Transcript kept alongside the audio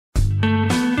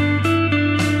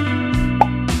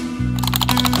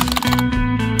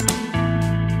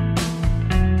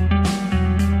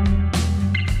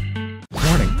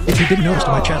didn't notice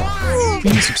to my channel.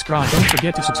 Please subscribe. Don't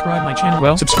forget to subscribe my channel.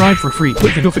 Well, subscribe for free.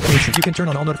 Click the notification. You can turn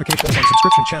on all notifications on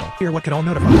subscription channel. Hear what can all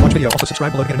notify. Watch video. Also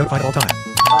subscribe below to get notified all time.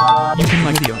 You can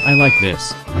like video. I like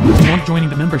this. If you want joining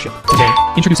the membership today,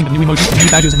 introducing the new emojis,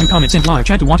 new badges, and new comments in live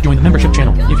chat to want to join the membership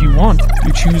channel. If you want,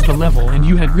 you choose the level, and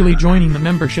you had really joining the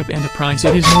membership and the price.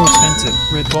 It is more expensive.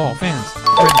 Red Ball fans,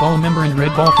 Red Ball member, and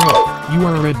Red Ball Pro. You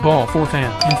are a Red Ball 4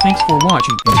 fan, and thanks for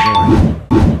watching. Enjoy.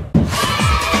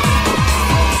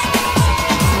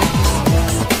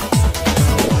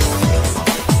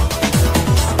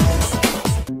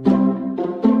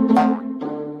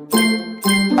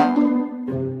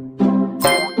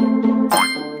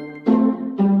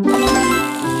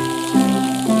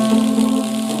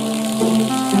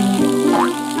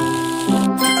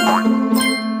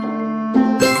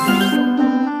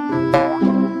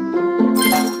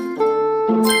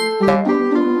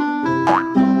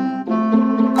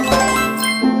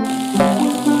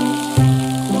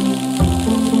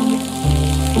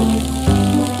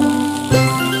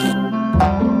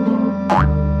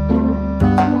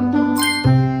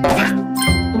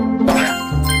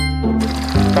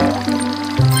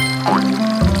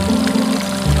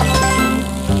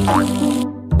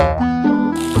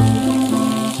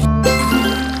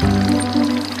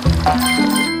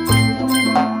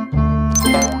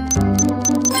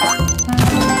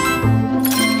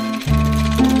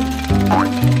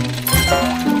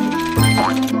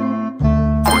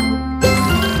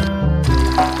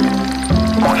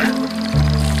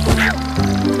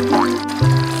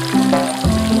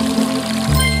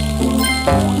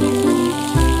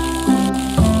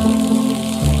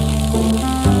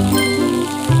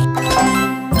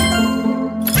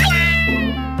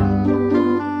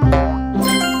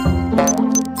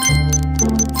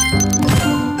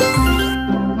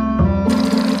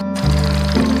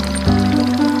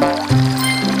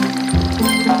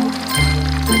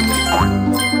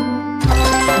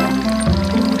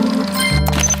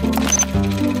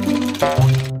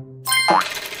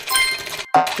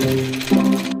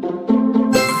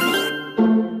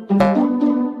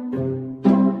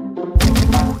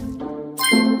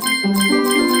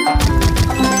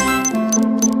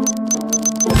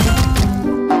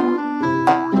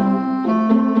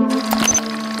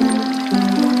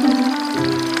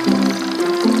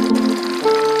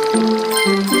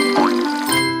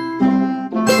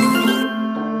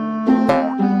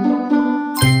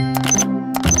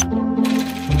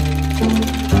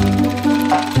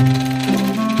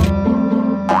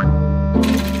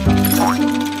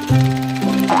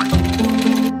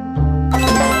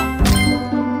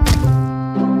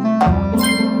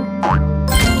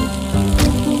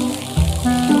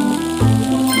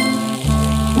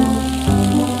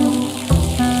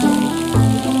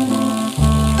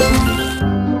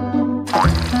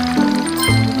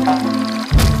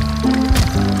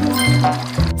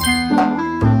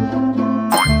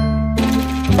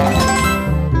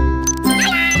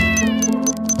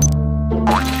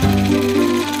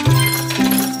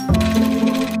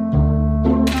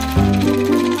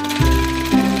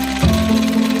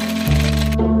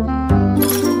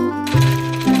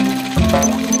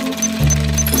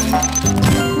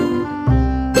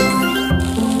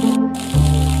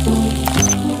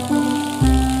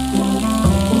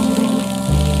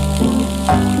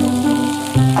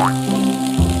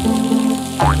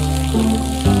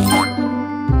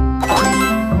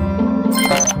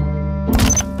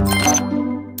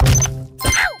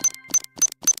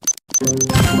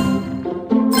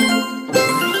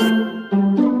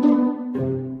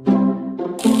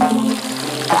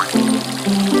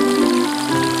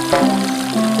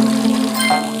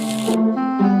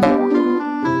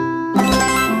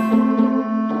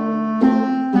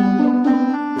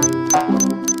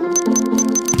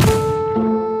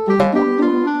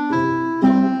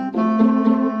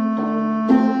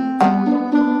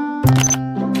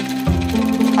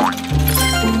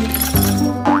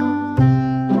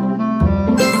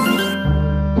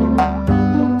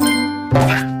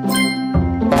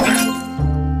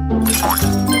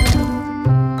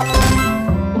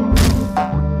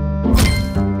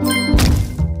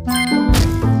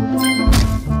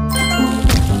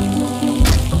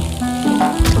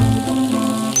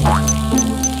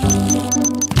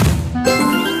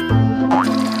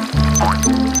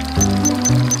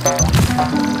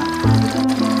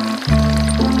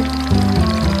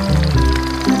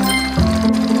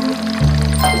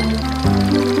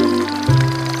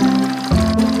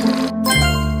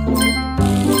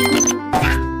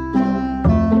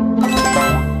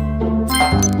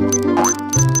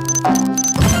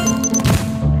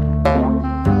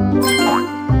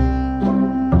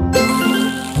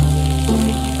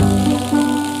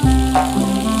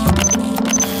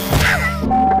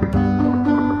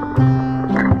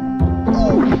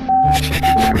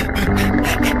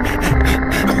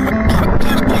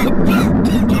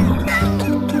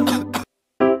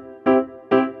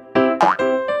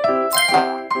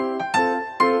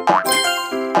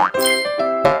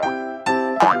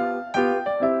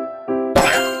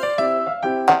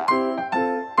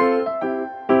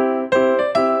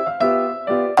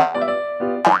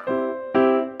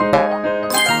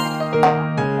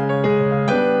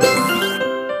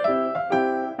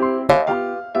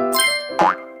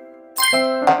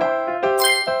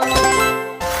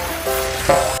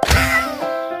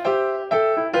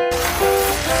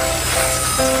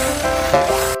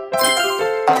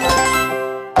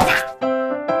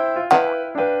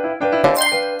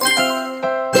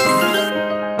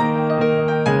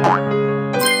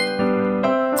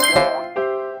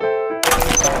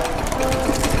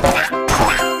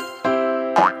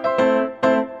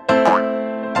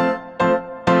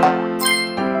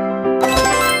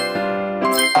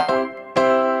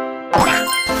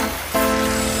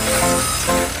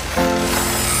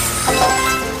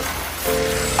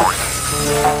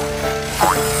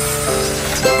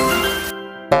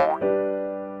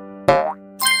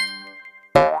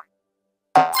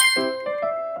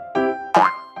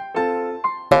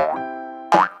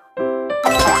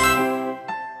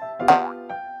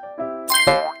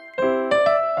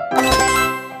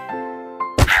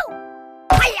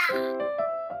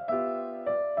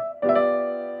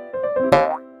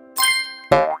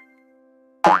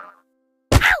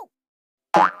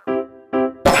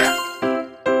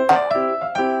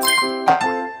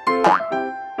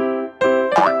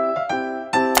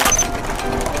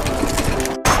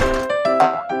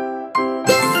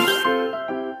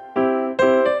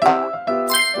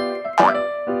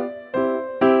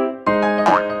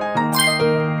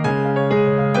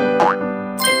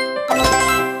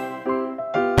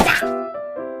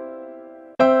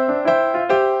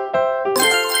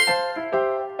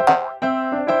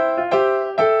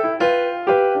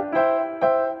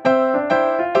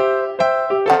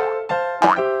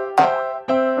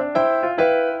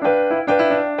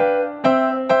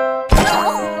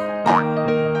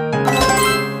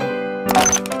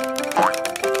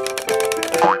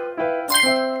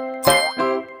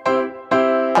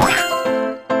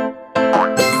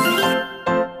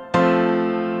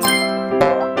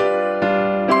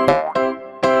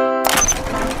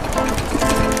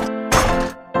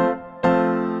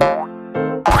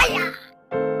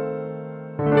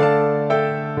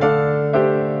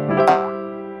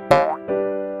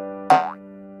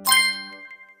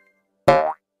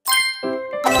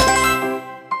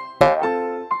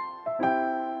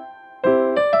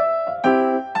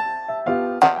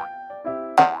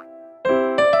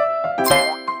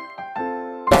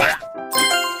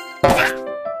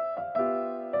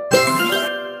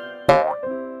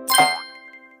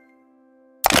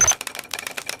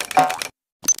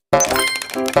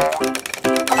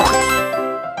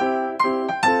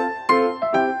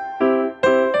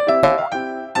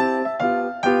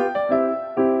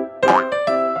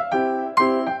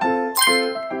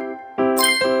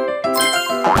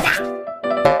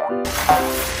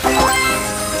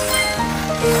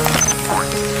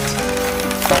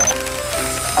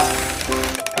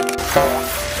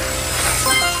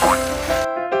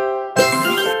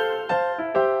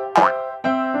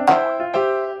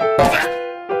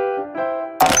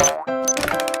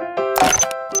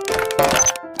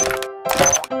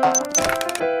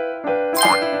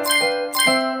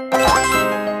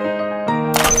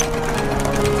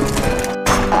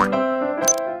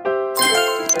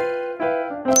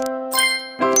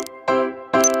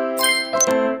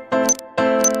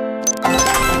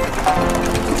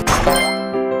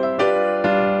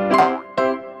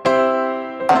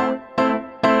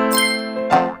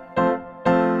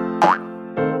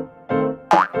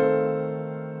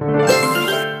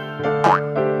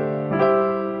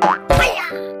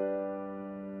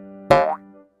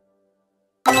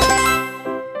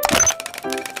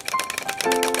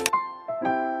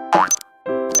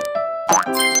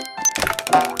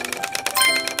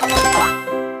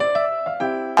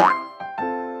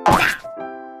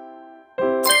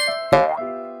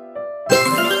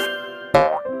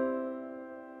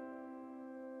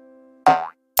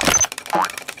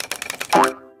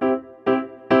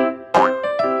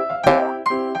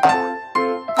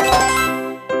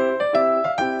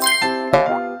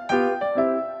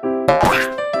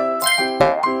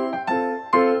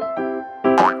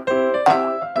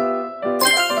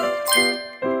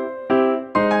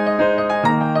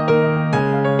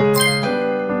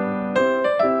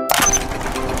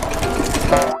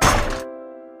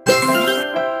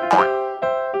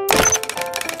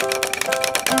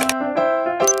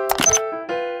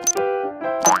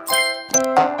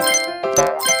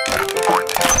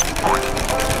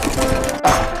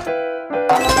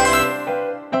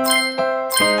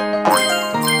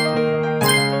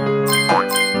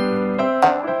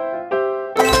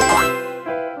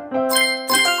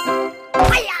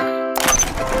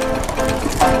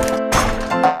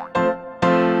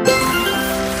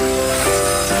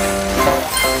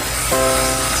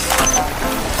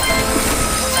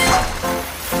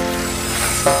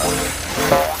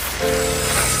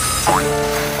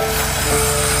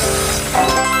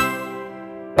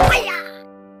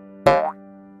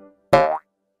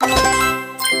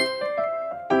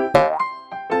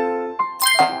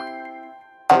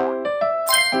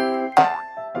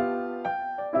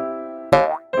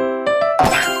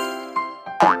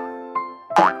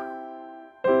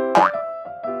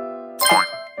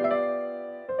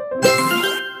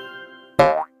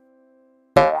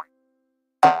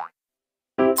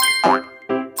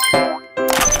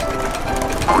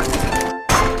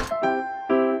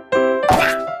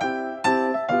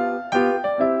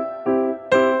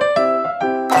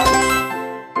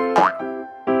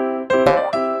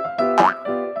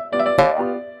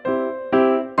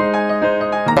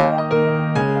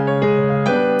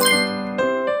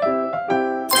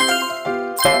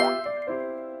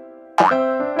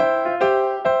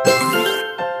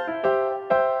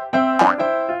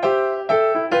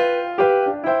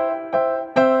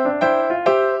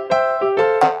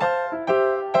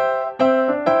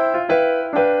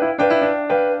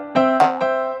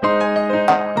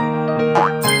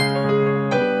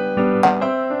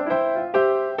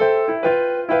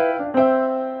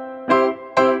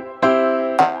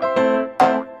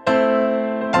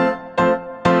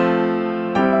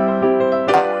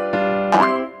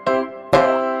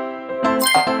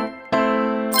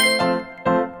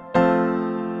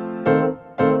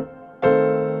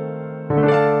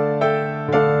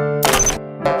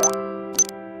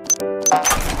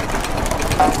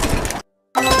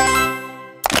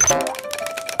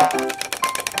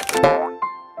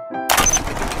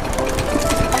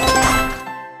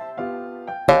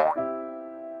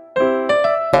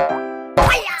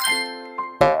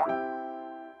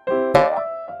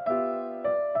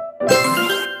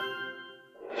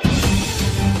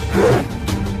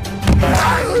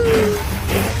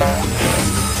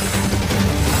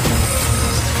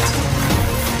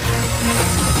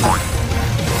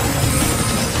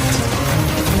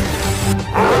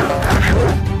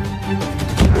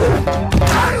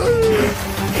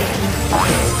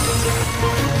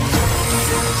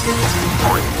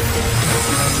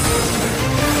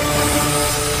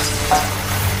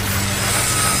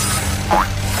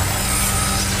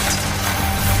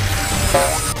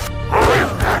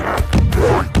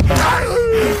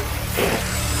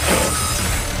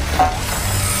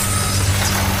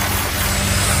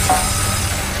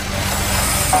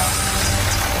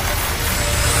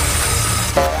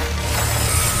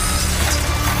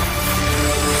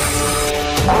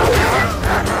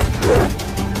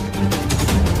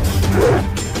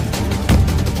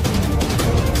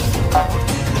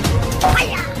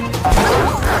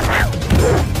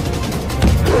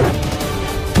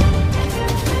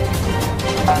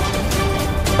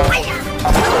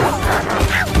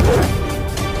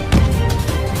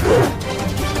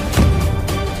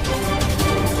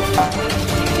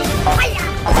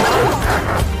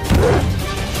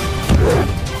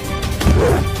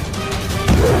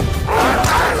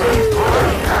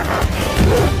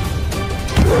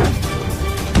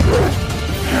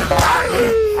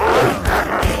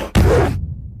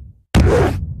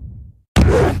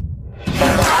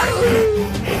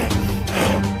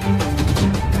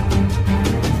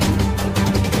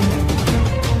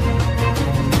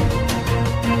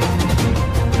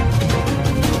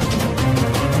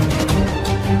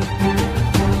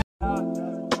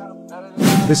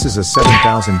 This is a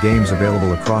 7,000 games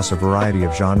available across a variety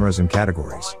of genres and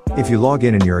categories. If you log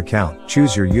in your account,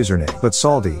 choose your username. But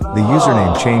Saldi, the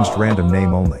username changed random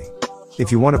name only. If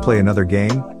you want to play another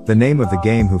game, the name of the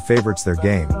game who favorites their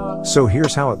game. So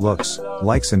here's how it looks,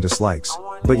 likes and dislikes.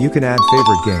 But you can add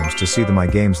favorite games to see the My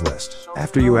Games list.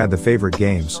 After you add the favorite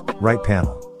games, right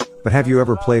panel. But have you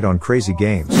ever played on Crazy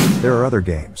Games? There are other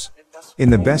games. In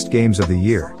the best games of the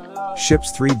year,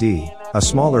 Ships 3D, a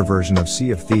smaller version of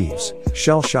Sea of Thieves,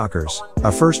 Shell Shockers,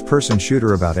 a first-person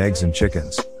shooter about eggs and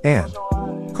chickens, and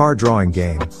Car Drawing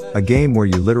Game, a game where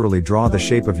you literally draw the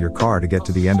shape of your car to get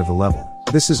to the end of the level.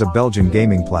 This is a Belgian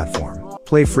gaming platform.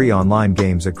 Play free online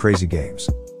games at Crazy Games.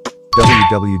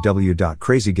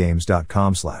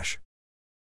 www.crazygames.com/